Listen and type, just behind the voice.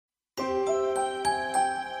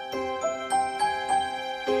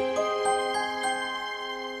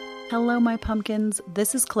Hello, my pumpkins.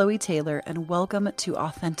 This is Chloe Taylor, and welcome to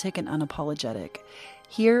Authentic and Unapologetic.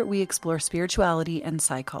 Here we explore spirituality and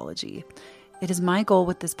psychology. It is my goal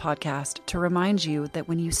with this podcast to remind you that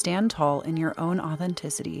when you stand tall in your own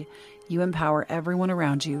authenticity, you empower everyone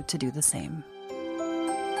around you to do the same.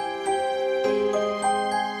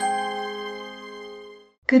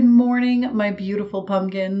 Good morning, my beautiful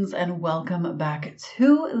pumpkins, and welcome back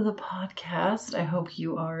to the podcast. I hope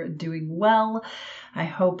you are doing well. I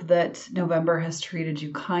hope that November has treated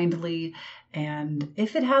you kindly, and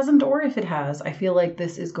if it hasn't or if it has, I feel like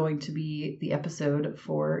this is going to be the episode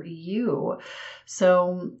for you.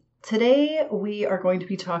 So today we are going to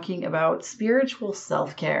be talking about spiritual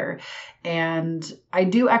self-care, and I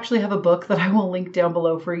do actually have a book that I will link down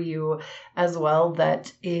below for you as well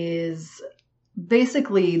that is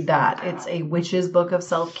basically that. It's a witch's book of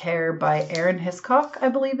self-care by Erin Hiscock, I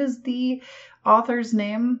believe is the author's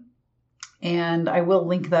name. And I will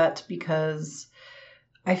link that because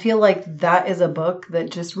I feel like that is a book that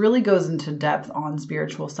just really goes into depth on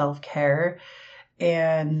spiritual self-care.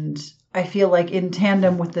 And I feel like in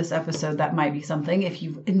tandem with this episode, that might be something. If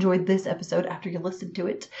you've enjoyed this episode after you listen to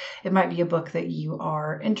it, it might be a book that you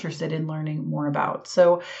are interested in learning more about.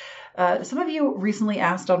 So some of you recently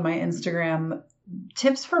asked on my Instagram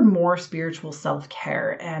tips for more spiritual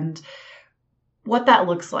self-care and what that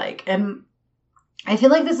looks like. And I feel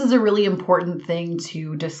like this is a really important thing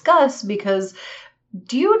to discuss because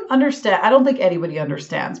do you understand? I don't think anybody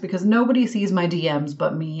understands because nobody sees my DMs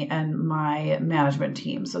but me and my management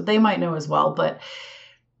team. So they might know as well, but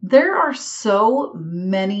there are so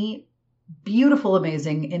many beautiful,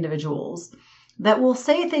 amazing individuals that will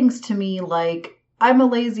say things to me like, I'm a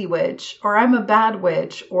lazy witch, or I'm a bad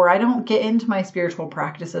witch, or I don't get into my spiritual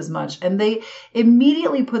practice as much. And they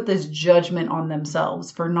immediately put this judgment on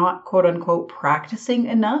themselves for not, quote unquote, practicing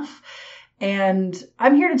enough. And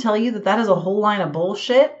I'm here to tell you that that is a whole line of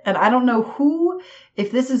bullshit. And I don't know who,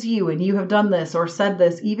 if this is you and you have done this or said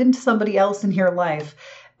this, even to somebody else in your life,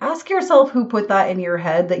 ask yourself who put that in your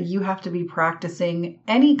head that you have to be practicing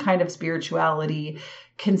any kind of spirituality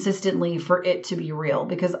consistently for it to be real.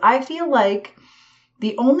 Because I feel like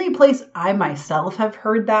the only place I myself have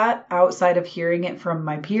heard that outside of hearing it from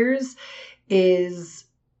my peers is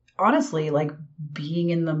honestly like being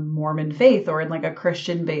in the Mormon faith or in like a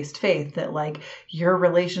Christian-based faith that like your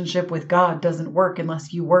relationship with God doesn't work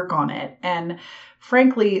unless you work on it. And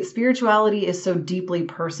frankly, spirituality is so deeply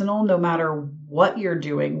personal no matter what you're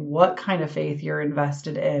doing, what kind of faith you're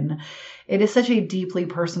invested in. It is such a deeply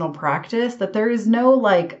personal practice that there is no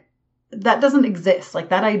like that doesn't exist. Like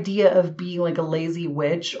that idea of being like a lazy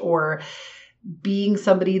witch or being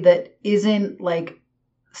somebody that isn't like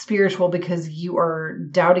spiritual because you are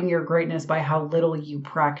doubting your greatness by how little you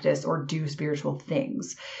practice or do spiritual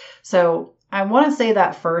things. So I want to say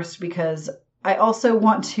that first because I also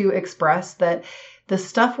want to express that the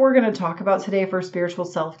stuff we're going to talk about today for spiritual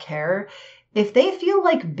self-care, if they feel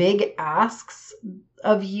like big asks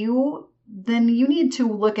of you, then you need to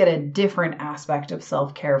look at a different aspect of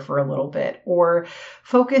self-care for a little bit or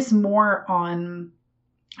focus more on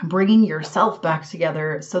bringing yourself back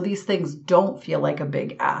together so these things don't feel like a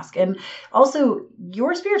big ask. And also,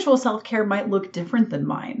 your spiritual self-care might look different than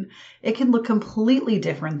mine. It can look completely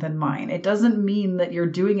different than mine. It doesn't mean that you're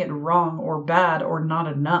doing it wrong or bad or not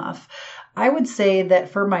enough. I would say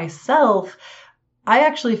that for myself, I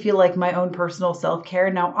actually feel like my own personal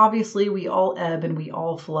self-care. Now, obviously, we all ebb and we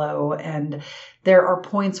all flow. And there are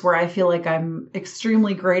points where I feel like I'm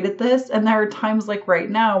extremely great at this. And there are times like right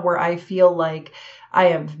now where I feel like I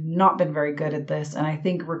have not been very good at this. And I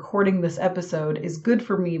think recording this episode is good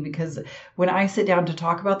for me because when I sit down to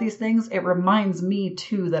talk about these things, it reminds me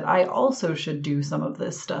too that I also should do some of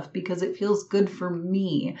this stuff because it feels good for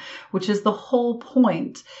me, which is the whole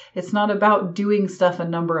point. It's not about doing stuff a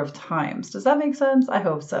number of times. Does that make sense? I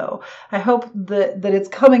hope so. I hope that it's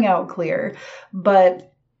coming out clear.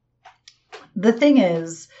 But the thing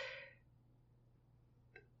is,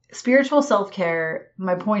 spiritual self-care,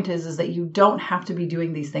 my point is that you don't have to be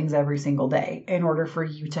doing these things every single day in order for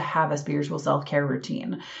you to have a spiritual self-care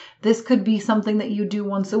routine. This could be something that you do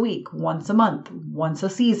once a week, once a month, once a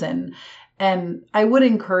season. And I would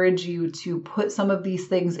encourage you to put some of these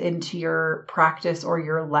things into your practice or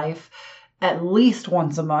your life at least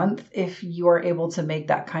once a month if you are able to make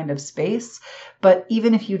that kind of space. But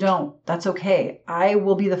even if you don't, that's okay. I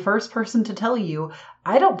will be the first person to tell you,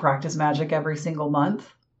 I don't practice magic every single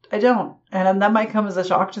month. I don't. And that might come as a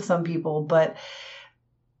shock to some people, but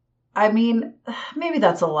I mean, maybe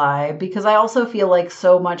that's a lie because I also feel like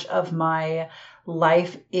so much of my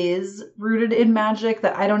life is rooted in magic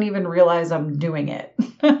that I don't even realize I'm doing it.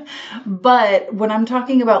 But when I'm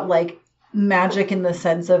talking about like magic in the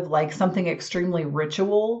sense of like something extremely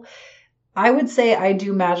ritual, I would say I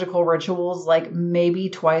do magical rituals like maybe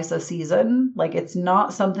twice a season. Like it's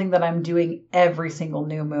not something that I'm doing every single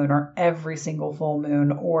new moon or every single full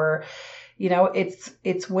moon, or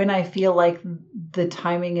it's when I feel like the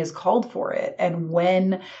timing is called for it and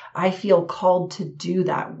when I feel called to do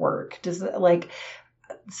that work.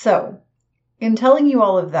 So in telling you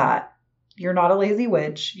all of that, you're not a lazy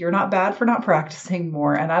witch. You're not bad for not practicing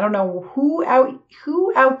more. And I don't know who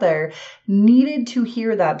out there needed to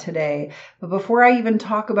hear that today. But before I even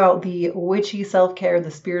talk about the witchy self-care, the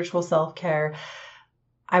spiritual self-care,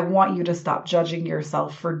 I want you to stop judging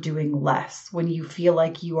yourself for doing less when you feel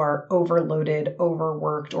like you are overloaded,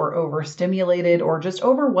 overworked, or overstimulated, or just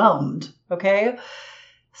overwhelmed. Okay?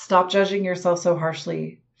 Stop judging yourself so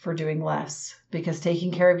harshly for doing less, because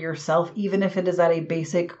taking care of yourself, even if it is at a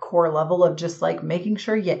basic core level of just like making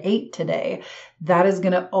sure you ate today, that is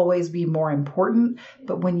going to always be more important.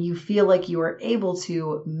 But when you feel like you are able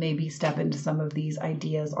to, maybe step into some of these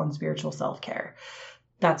ideas on spiritual self-care.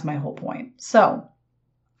 That's my whole point. So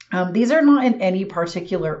these are not in any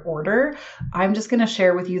particular order. I'm just going to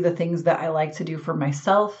share with you the things that I like to do for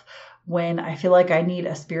myself when I feel like I need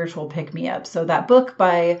a spiritual pick-me-up. So that book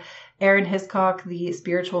by Aaron Hiscock, the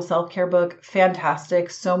spiritual self-care book, fantastic.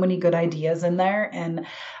 So many good ideas in there. And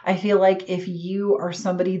I feel like if you are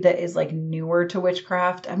somebody that is like newer to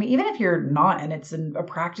witchcraft, I mean, even if you're not and it's a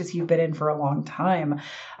practice you've been in for a long time,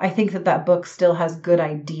 I think that book still has good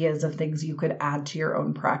ideas of things you could add to your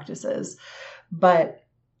own practices. But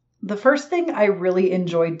the first thing I really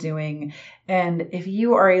enjoy doing, and if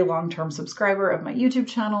you are a long-term subscriber of my YouTube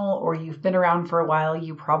channel or you've been around for a while,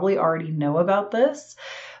 you probably already know about this,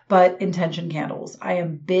 but intention candles. I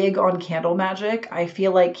am big on candle magic. I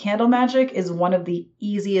feel like candle magic is one of the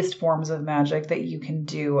easiest forms of magic that you can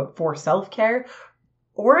do for self-care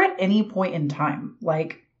or at any point in time.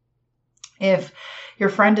 Like, if your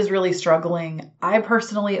friend is really struggling, I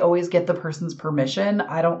personally always get the person's permission.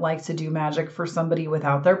 I don't like to do magic for somebody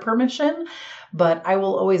without their permission, but I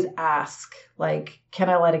will always ask, like, can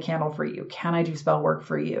I light a candle for you? Can I do spell work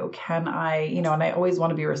for you? Can I, and I always want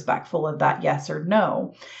to be respectful of that yes or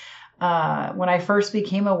no. When I first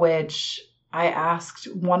became a witch, I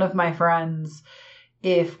asked one of my friends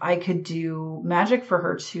if I could do magic for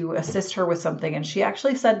her to assist her with something. And she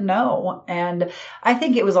actually said no. And I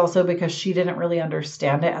think it was also because she didn't really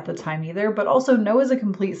understand it at the time either, but also no is a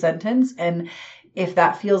complete sentence. And if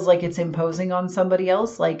that feels like it's imposing on somebody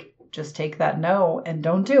else, like just take that no and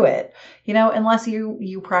don't do it, unless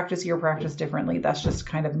you practice your practice differently. That's just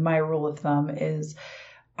kind of my rule of thumb is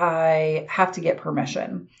I have to get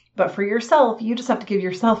permission, but for yourself, you just have to give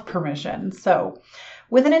yourself permission. So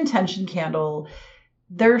with an intention candle,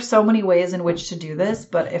 there are so many ways in which to do this,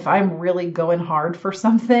 but if I'm really going hard for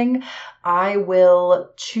something, I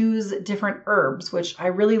will choose different herbs, which I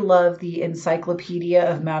really love the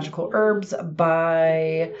Encyclopedia of Magical Herbs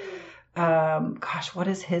by, what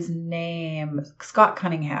is his name? Scott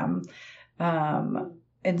Cunningham.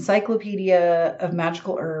 Encyclopedia of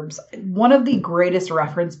Magical Herbs, one of the greatest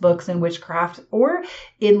reference books in witchcraft or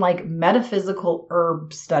in like metaphysical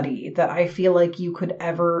herb study that I feel like you could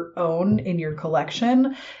ever own in your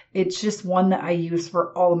collection. It's just one that I use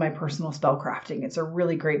for all of my personal spell crafting. It's a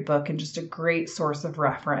really great book and just a great source of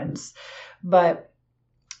reference. But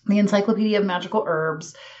the Encyclopedia of Magical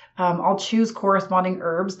Herbs, I'll choose corresponding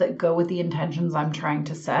herbs that go with the intentions I'm trying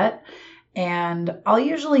to set. And I'll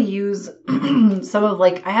usually use some of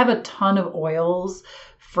I have a ton of oils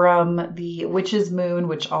from the Witch's Moon,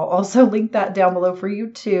 which I'll also link that down below for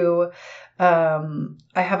you too. I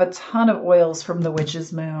have a ton of oils from the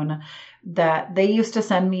Witch's Moon that they used to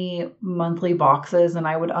send me monthly boxes and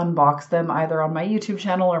I would unbox them either on my YouTube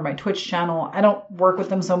channel or my Twitch channel. I don't work with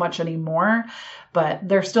them so much anymore, but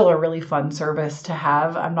they're still a really fun service to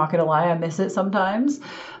have. I'm not going to lie, I miss it sometimes.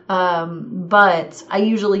 But I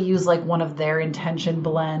usually use one of their intention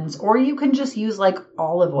blends, or you can just use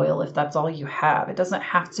olive oil if that's all you have. It doesn't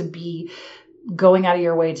have to be going out of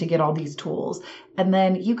your way to get all these tools. And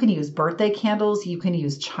then you can use birthday candles. You can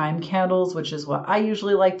use chime candles, which is what I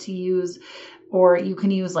usually like to use, or you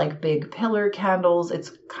can use big pillar candles.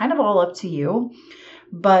 It's kind of all up to you,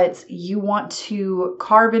 but you want to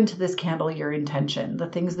carve into this candle your intention, the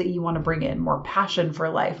things that you want to bring in: more passion for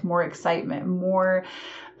life, more excitement, more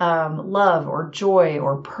love or joy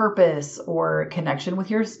or purpose or connection with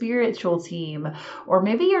your spiritual team. Or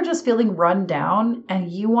maybe you're just feeling run down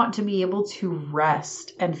and you want to be able to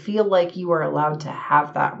rest and feel like you are allowed to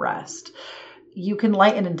have that rest. you can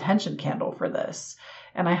light an intention candle for this.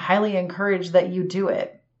 And I highly encourage that you do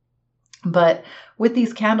it. But with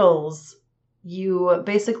these candles, you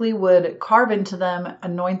basically would carve into them,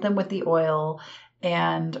 anoint them with the oil,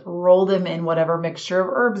 and roll them in whatever mixture of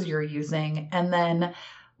herbs you're using, and then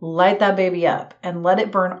light that baby up and let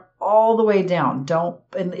it burn all the way down.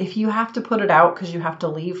 And if you have to put it out because you have to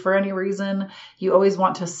leave for any reason, you always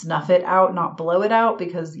want to snuff it out, not blow it out,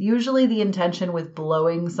 because usually the intention with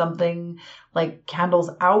blowing something like candles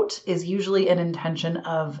out is usually an intention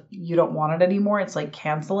of you don't want it anymore. It's like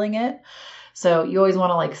canceling it. So you always want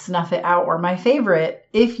to like snuff it out. Or my favorite,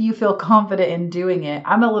 if you feel confident in doing it,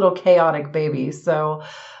 I'm a little chaotic baby. So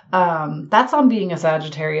that's on being a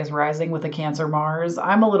Sagittarius rising with a Cancer Mars.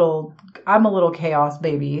 I'm a little chaos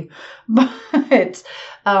baby, but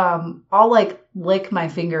I'll like lick my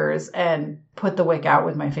fingers and put the wick out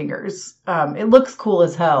with my fingers. It looks cool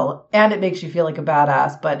as hell and it makes you feel like a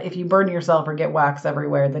badass. But if you burn yourself or get wax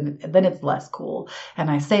everywhere, then it's less cool.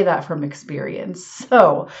 And I say that from experience.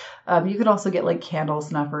 So you could also get like candle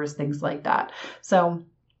snuffers, things like that. So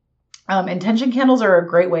intention candles are a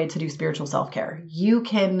great way to do spiritual self-care. You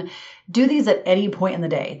can do these at any point in the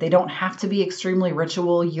day. They don't have to be extremely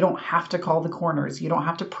ritual. You don't have to call the corners. You don't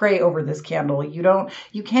have to pray over this candle.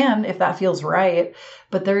 You can if that feels right,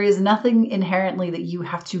 but there is nothing inherently that you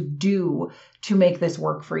have to do to make this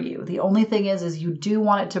work for you. The only thing is you do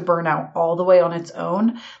want it to burn out all the way on its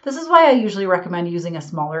own. This is why I usually recommend using a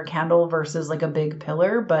smaller candle versus like a big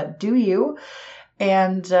pillar, but do you?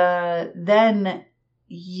 And then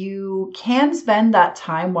you can spend that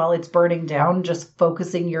time while it's burning down just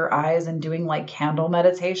focusing your eyes and doing like candle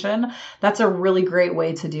meditation. That's a really great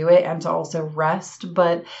way to do it and to also rest.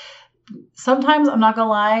 But sometimes, I'm not gonna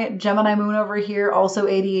lie, Gemini moon over here, also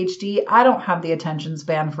ADHD. I don't have the attention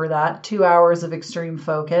span for that. 2 hours of extreme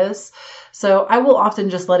focus. So I will often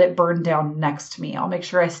just let it burn down next to me. I'll make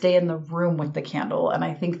sure I stay in the room with the candle. And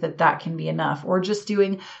I think that can be enough. Or just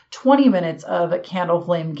doing 20 minutes of candle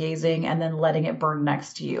flame gazing and then letting it burn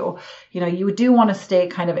next to you. You know, you do want to stay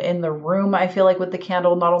kind of in the room, I feel like, with the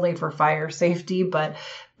candle, not only for fire safety, but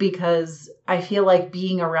because I feel like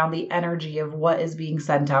being around the energy of what is being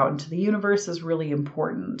sent out into the universe is really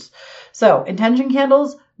important. So intention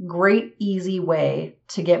candles, great, easy way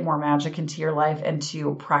to get more magic into your life and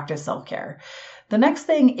to practice self-care. The next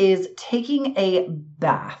thing is taking a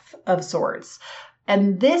bath of sorts.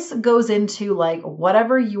 And this goes into like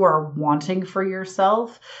whatever you are wanting for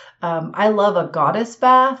yourself. I love a goddess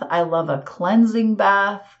bath. I love a cleansing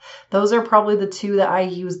bath. Those are probably the two that I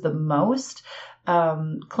use the most.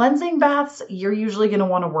 Cleansing baths, you're usually going to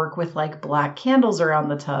want to work with like black candles around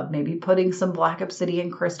the tub, maybe putting some black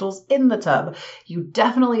obsidian crystals in the tub. You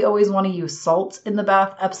definitely always want to use salts in the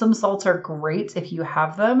bath. Epsom salts are great if you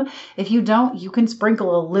have them. If you don't, you can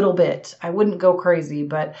sprinkle a little bit. I wouldn't go crazy,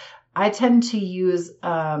 but I tend to use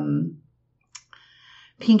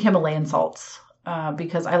pink Himalayan salts.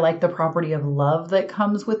 Because I like the property of love that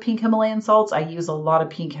comes with pink Himalayan salts. I use a lot of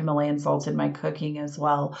pink Himalayan salts in my cooking as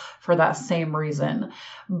well for that same reason.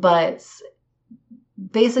 But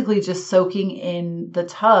basically just soaking in the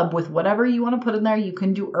tub with whatever you want to put in there. You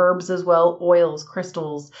can do herbs as well, oils,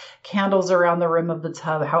 crystals, candles around the rim of the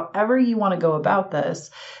tub, however you want to go about this.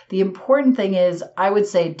 The important thing is, I would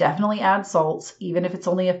say definitely add salts, even if it's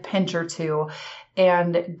only a pinch or two.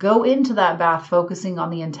 And go into that bath focusing on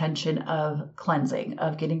the intention of cleansing,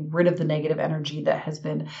 of getting rid of the negative energy that has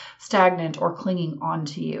been stagnant or clinging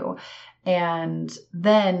onto you. And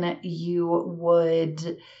then you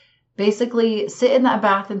would basically sit in that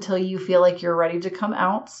bath until you feel like you're ready to come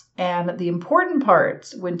out. And the important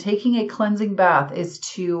part when taking a cleansing bath is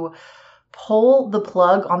to pull the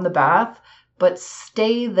plug on the bath, but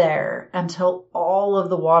stay there until all of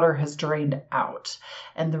the water has drained out.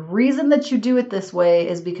 And the reason that you do it this way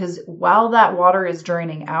is because while that water is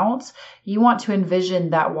draining out, you want to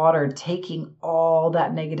envision that water taking all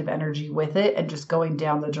that negative energy with it and just going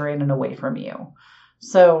down the drain and away from you.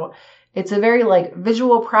 So it's a very like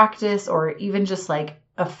visual practice, or even just like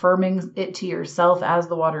affirming it to yourself as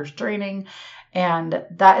the water's draining. And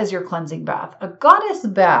that is your cleansing bath. A goddess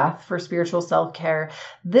bath for spiritual self-care.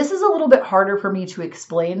 This is a little bit harder for me to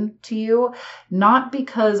explain to you, not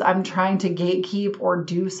because I'm trying to gatekeep or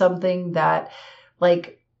do something that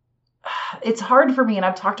like, it's hard for me. And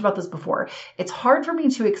I've talked about this before. It's hard for me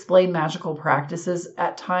to explain magical practices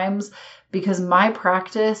at times because my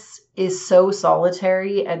practice is so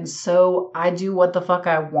solitary and so I do what the fuck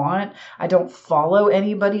I want. I don't follow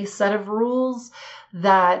anybody's set of rules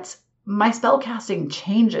that my spell casting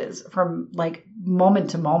changes from like moment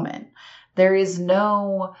to moment. There is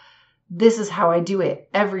no, this is how I do it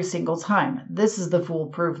every single time. This is the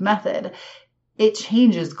foolproof method. it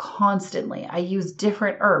changes constantly. I use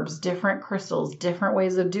different herbs, different crystals, different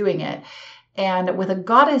ways of doing it. And with a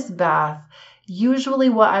goddess bath, usually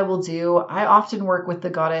what I will do, I often work with the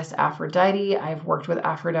goddess Aphrodite. I've worked with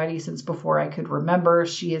Aphrodite since before I could remember.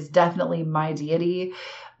 She is definitely my deity.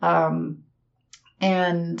 And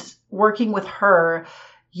working with her,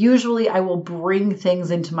 usually I will bring things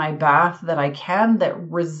into my bath that I can that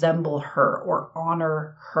resemble her or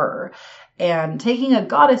honor her. And taking a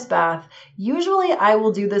goddess bath, usually I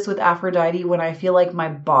will do this with Aphrodite when I feel like my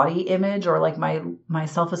body image or like my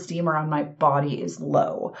self-esteem around my body is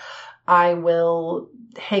low. I will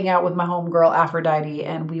hang out with my homegirl Aphrodite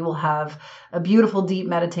and we will have a beautiful deep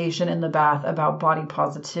meditation in the bath about body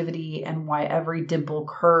positivity and why every dimple,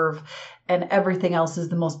 curve, and everything else is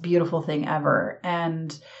the most beautiful thing ever.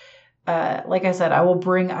 And like I said, I will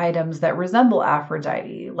bring items that resemble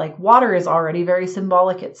Aphrodite. Like water is already very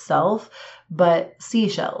symbolic itself, but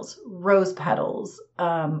seashells, rose petals.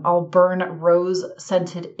 I'll burn rose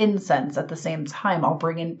scented incense at the same time. I'll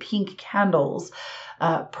bring in pink candles,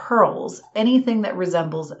 pearls, anything that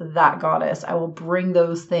resembles that goddess. I will bring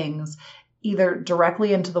those things either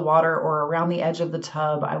directly into the water or around the edge of the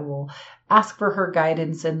tub. I will ask for her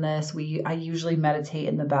guidance in this. I usually meditate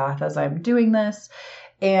in the bath as I'm doing this.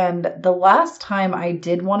 And the last time I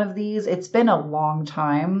did one of these, it's been a long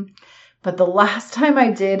time, but the last time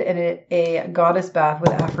I did a goddess bath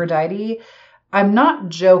with Aphrodite, I'm not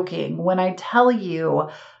joking when I tell you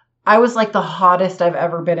I was like the hottest I've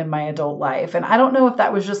ever been in my adult life. And I don't know if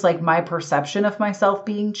that was just like my perception of myself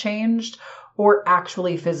being changed or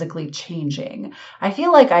actually physically changing. I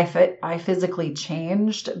feel like I physically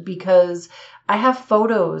changed because I have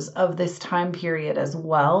photos of this time period as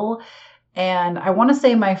well. And I want to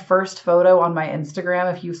say my first photo on my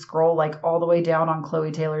Instagram, if you scroll like all the way down on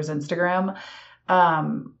Chloe Taylor's Instagram,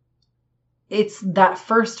 it's that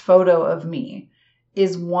first photo of me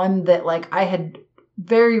is one that like I had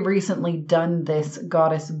very recently done this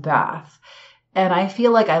goddess bath. And I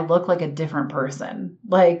feel like I look like a different person.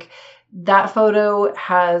 Like that photo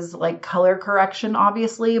has like color correction,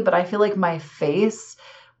 obviously, but I feel like my face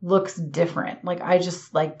looks different. Like I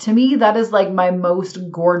just like, to me, that is like my most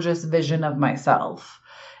gorgeous vision of myself.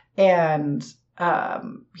 And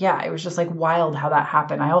yeah, it was just like wild how that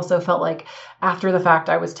happened. I also felt like after the fact,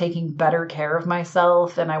 I was taking better care of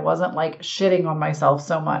myself and I wasn't like shitting on myself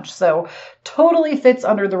so much. So totally fits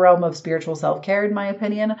under the realm of spiritual self-care, in my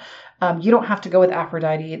opinion. You don't have to go with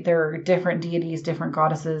Aphrodite. There are different deities, different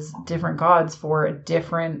goddesses, different gods for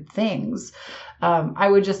different things. I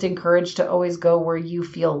would just encourage to always go where you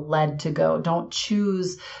feel led to go. Don't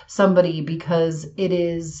choose somebody because it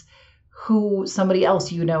is who somebody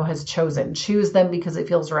else you know has chosen. Choose them because it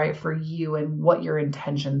feels right for you and what your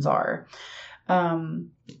intentions are.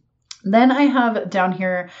 Then I have down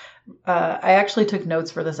here, I actually took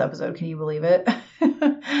notes for this episode. Can you believe it?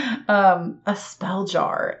 A spell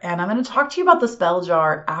jar. And I'm going to talk to you about the spell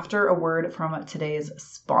jar after a word from today's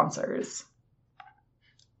sponsors.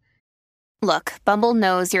 Look, Bumble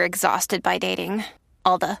knows you're exhausted by dating.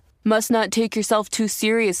 All the must not take yourself too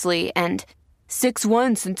seriously and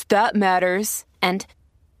 6'1" since that matters. And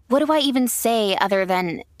what do I even say other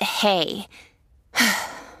than, hey?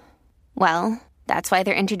 Well, that's why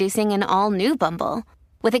they're introducing an all-new Bumble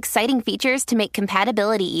with exciting features to make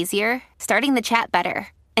compatibility easier, starting the chat better,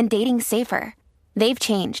 and dating safer. They've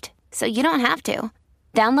changed, so you don't have to.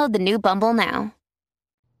 Download the new Bumble now.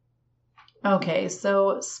 Okay,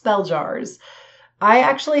 so spell jars. I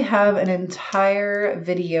actually have an entire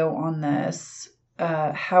video on this.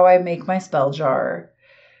 How I make my spell jar.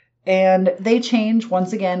 And they change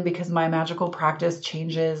once again because my magical practice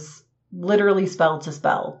changes literally spell to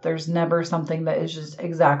spell. There's never something that is just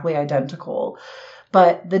exactly identical.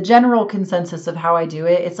 But the general consensus of how I do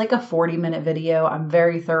it, it's like a 40-minute video. I'm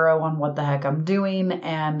very thorough on what the heck I'm doing.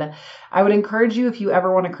 And I would encourage you, if you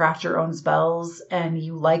ever want to craft your own spells and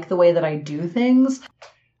you like the way that I do things,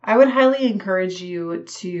 I would highly encourage you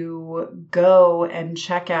to go and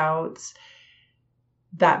check out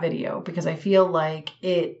that video because I feel like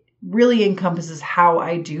it really encompasses how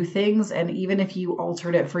I do things. And even if you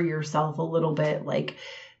altered it for yourself a little bit, like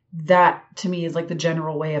that to me is like the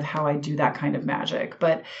general way of how I do that kind of magic.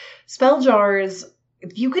 But spell jars,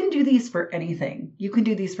 you can do these for anything. You can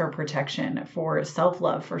do these for protection, for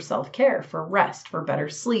self-love, for self-care, for rest, for better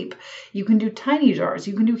sleep. You can do tiny jars.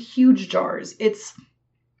 You can do huge jars. It's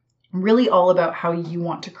really all about how you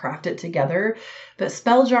want to craft it together. But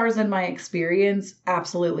spell jars, in my experience,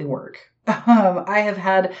 absolutely work. I have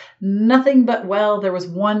had nothing but, well, there was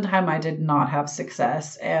one time I did not have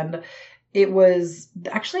success. And it was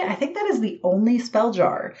actually, I think that is the only spell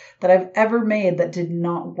jar that I've ever made that did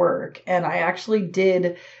not work. And I actually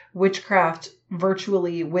did witchcraft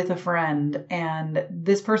virtually with a friend, and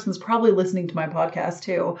this person's probably listening to my podcast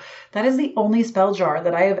too. That is the only spell jar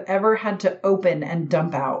that I have ever had to open and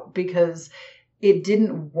dump out because it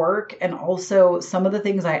didn't work. And also some of the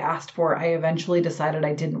things I asked for, I eventually decided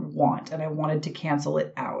I didn't want, and I wanted to cancel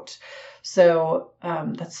it out. So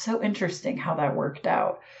that's so interesting how that worked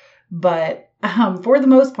out. But for the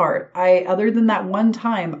most part, other than that one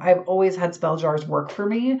time, I've always had spell jars work for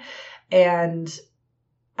me. And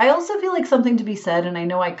I also feel like something to be said, and I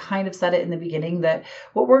know I kind of said it in the beginning, that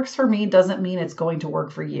what works for me doesn't mean it's going to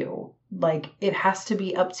work for you. Like, it has to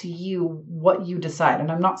be up to you what you decide.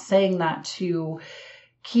 And I'm not saying that to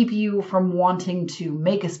keep you from wanting to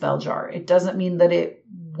make a spell jar. It doesn't mean that it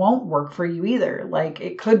won't work for you either. Like,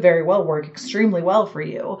 it could very well work extremely well for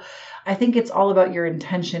you. I think it's all about your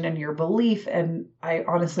intention and your belief. And I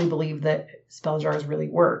honestly believe that spell jars really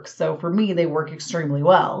work. So for me, they work extremely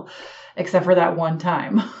well, except for that one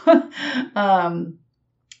time.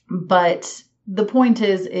 But the point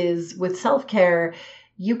is with self-care,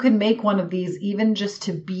 you can make one of these even just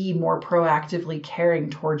to be more proactively caring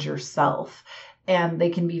towards yourself. And they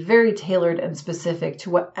can be very tailored and specific to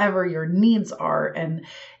whatever your needs are. And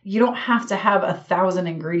you don't have to have 1,000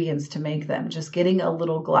 ingredients to make them. Just getting a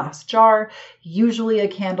little glass jar, usually a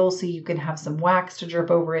candle so you can have some wax to drip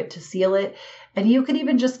over it to seal it. And you can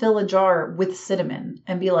even just fill a jar with cinnamon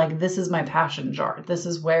and be like, this is my passion jar. This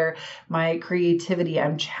is where my creativity,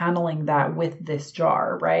 I'm channeling that with this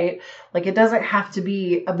jar, right? Like, it doesn't have to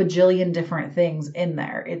be a bajillion different things in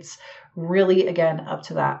there. It's really, again, up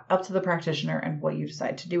to the practitioner and what you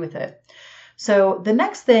decide to do with it. So the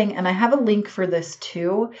next thing, and I have a link for this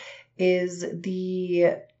too, is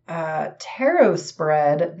the tarot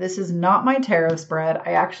spread. This is not my tarot spread.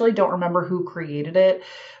 I actually don't remember who created it,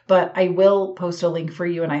 but I will post a link for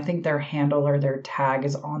you. And I think their handle or their tag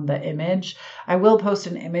is on the image. I will post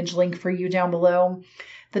an image link for you down below.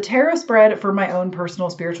 The tarot spread for my own personal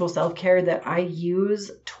spiritual self-care that I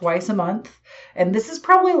use twice a month. And this is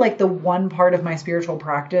probably like the one part of my spiritual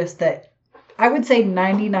practice that I would say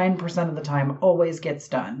 99% of the time always gets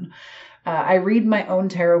done. I read my own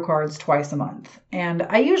tarot cards twice a month. And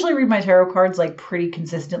I usually read my tarot cards like pretty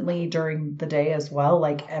consistently during the day as well,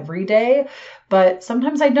 like every day. But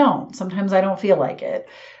sometimes I don't. Sometimes I don't feel like it.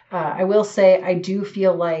 I will say I do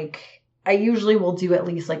feel like I usually will do at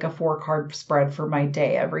least like a 4-card spread for my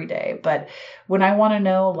day every day. But when I want to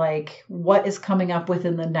know like what is coming up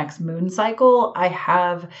within the next moon cycle, I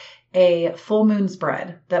have a full moon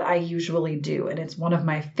spread that I usually do. And it's one of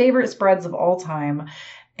my favorite spreads of all time.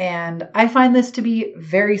 And I find this to be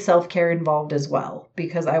very self-care involved as well,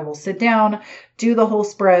 because I will sit down, do the whole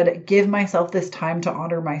spread, give myself this time to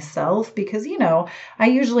honor myself, because, you know, I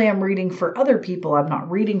usually am reading for other people. I'm not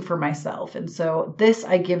reading for myself. And so this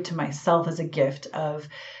I give to myself as a gift of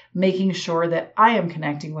making sure that I am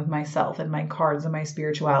connecting with myself and my cards and my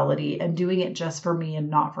spirituality and doing it just for me and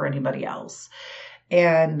not for anybody else.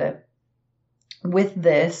 And with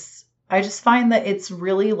this, I just find that it's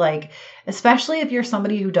really like, especially if you're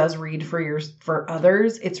somebody who does read for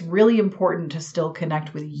others, it's really important to still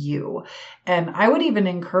connect with you. And I would even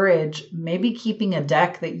encourage maybe keeping a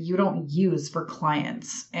deck that you don't use for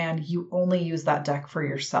clients and you only use that deck for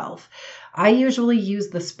yourself. I usually use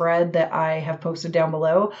the spread that I have posted down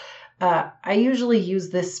below. I usually use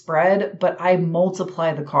this spread, but I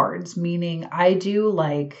multiply the cards, meaning I do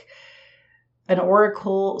like an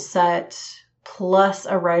oracle set plus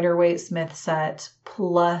a Rider-Waite-Smith set,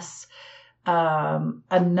 plus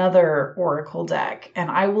another oracle deck.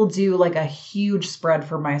 And I will do like a huge spread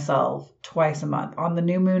for myself twice a month, on the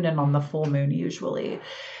new moon and on the full moon usually.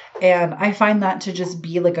 And I find that to just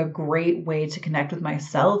be like a great way to connect with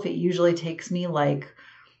myself. It usually takes me like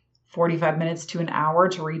 45 minutes to an hour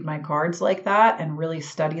to read my cards like that and really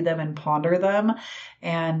study them and ponder them.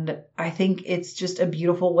 And I think it's just a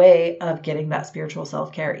beautiful way of getting that spiritual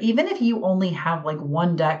self-care. Even if you only have like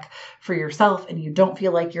one deck for yourself and you don't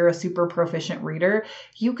feel like you're a super proficient reader,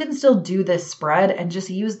 you can still do this spread and just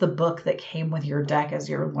use the book that came with your deck as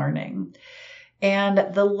you're learning.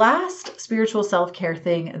 And the last spiritual self-care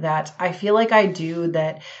thing that I feel like I do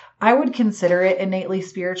that I would consider it innately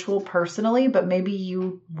spiritual personally, but maybe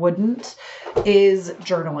you wouldn't, is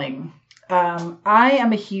journaling. I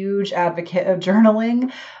am a huge advocate of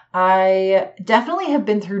journaling. I definitely have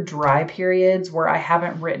been through dry periods where I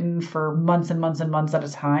haven't written for months and months and months at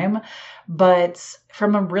a time. But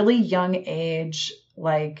from a really young age,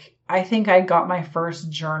 like I think I got my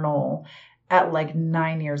first journal at like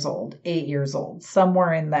 9 years old, 8 years old,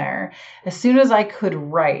 somewhere in there. As soon as I could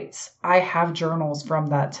write, I have journals from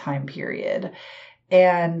that time period.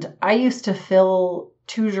 And I used to fill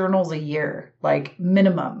 2 journals a year, like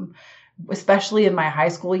minimum, especially in my high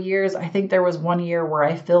school years. I think there was one year where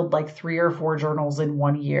I filled like 3 or 4 journals in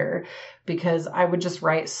one year because I would just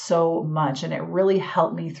write so much. And it really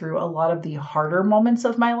helped me through a lot of the harder moments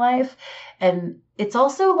of my life. And it's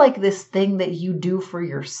also like this thing that you do for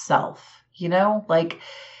yourself, like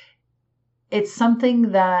it's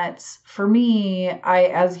something that for me,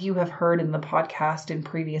 as you have heard in the podcast in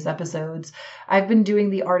previous episodes, I've been doing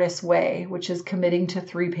the artist's way, which is committing to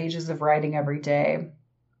 3 pages of writing every day.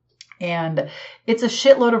 And it's a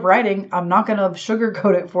shitload of writing. I'm not going to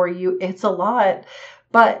sugarcoat it for you. It's a lot,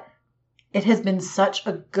 but it has been such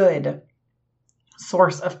a good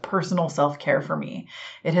source of personal self-care for me.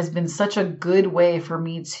 It has been such a good way for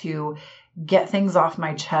me to get things off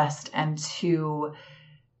my chest and to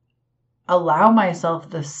allow myself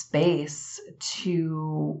the space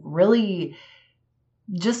to really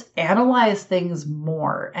just analyze things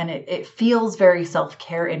more. And it feels very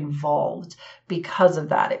self-care involved because of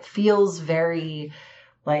that. It feels very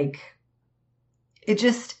like,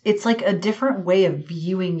 it's like a different way of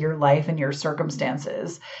viewing your life and your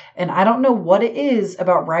circumstances. And I don't know what it is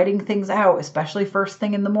about writing things out, especially first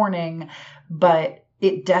thing in the morning, but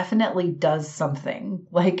it definitely does something.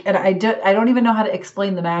 And I don't even know how to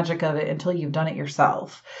explain the magic of it until you've done it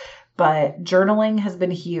yourself. But journaling has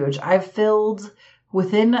been huge. I've filled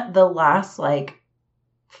within the last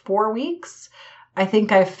 4 weeks, I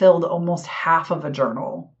think I've filled almost half of a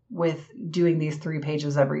journal with doing these 3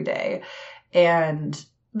 pages every day. And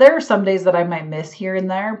there are some days that I might miss here and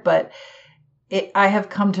there, but I have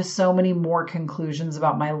come to so many more conclusions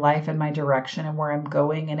about my life and my direction and where I'm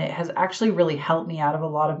going. And it has actually really helped me out of a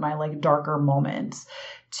lot of my darker moments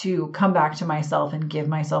to come back to myself and give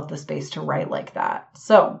myself the space to write like that.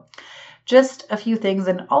 So just a few things.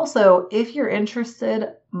 And also, if you're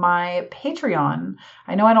interested, my Patreon,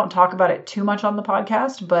 I know I don't talk about it too much on the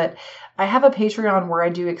podcast, but I have a Patreon where I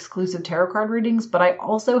do exclusive tarot card readings, but I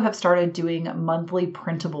also have started doing monthly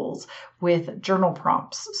printables with journal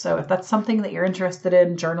prompts. So if that's something that you're interested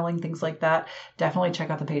in, journaling, things like that, definitely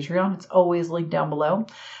check out the Patreon. It's always linked down below.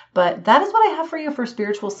 But that is what I have for you for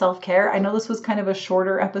spiritual self-care. I know this was kind of a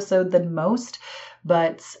shorter episode than most,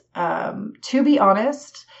 but to be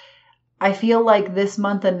honest, I feel like this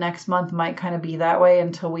month and next month might kind of be that way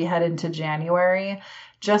until we head into January,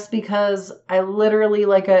 just because I literally,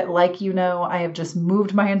 I have just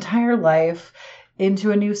moved my entire life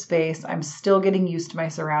into a new space. I'm still getting used to my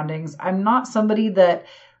surroundings. I'm not somebody that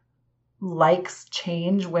likes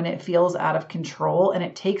change when it feels out of control, and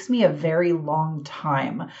it takes me a very long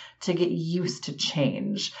time to get used to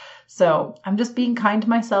change. So I'm just being kind to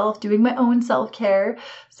myself, doing my own self-care.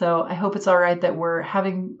 So I hope it's all right that we're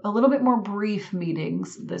having a little bit more brief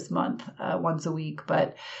meetings this month, once a week.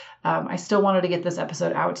 But I still wanted to get this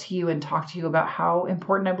episode out to you and talk to you about how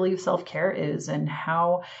important I believe self-care is and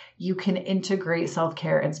how you can integrate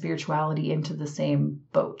self-care and spirituality into the same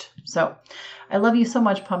boat. So I love you so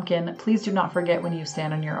much, Pumpkin. Please do not forget, when you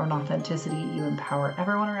stand on your own authenticity, you empower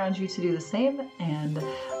everyone around you to do the same. And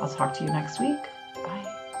I'll talk to you next week.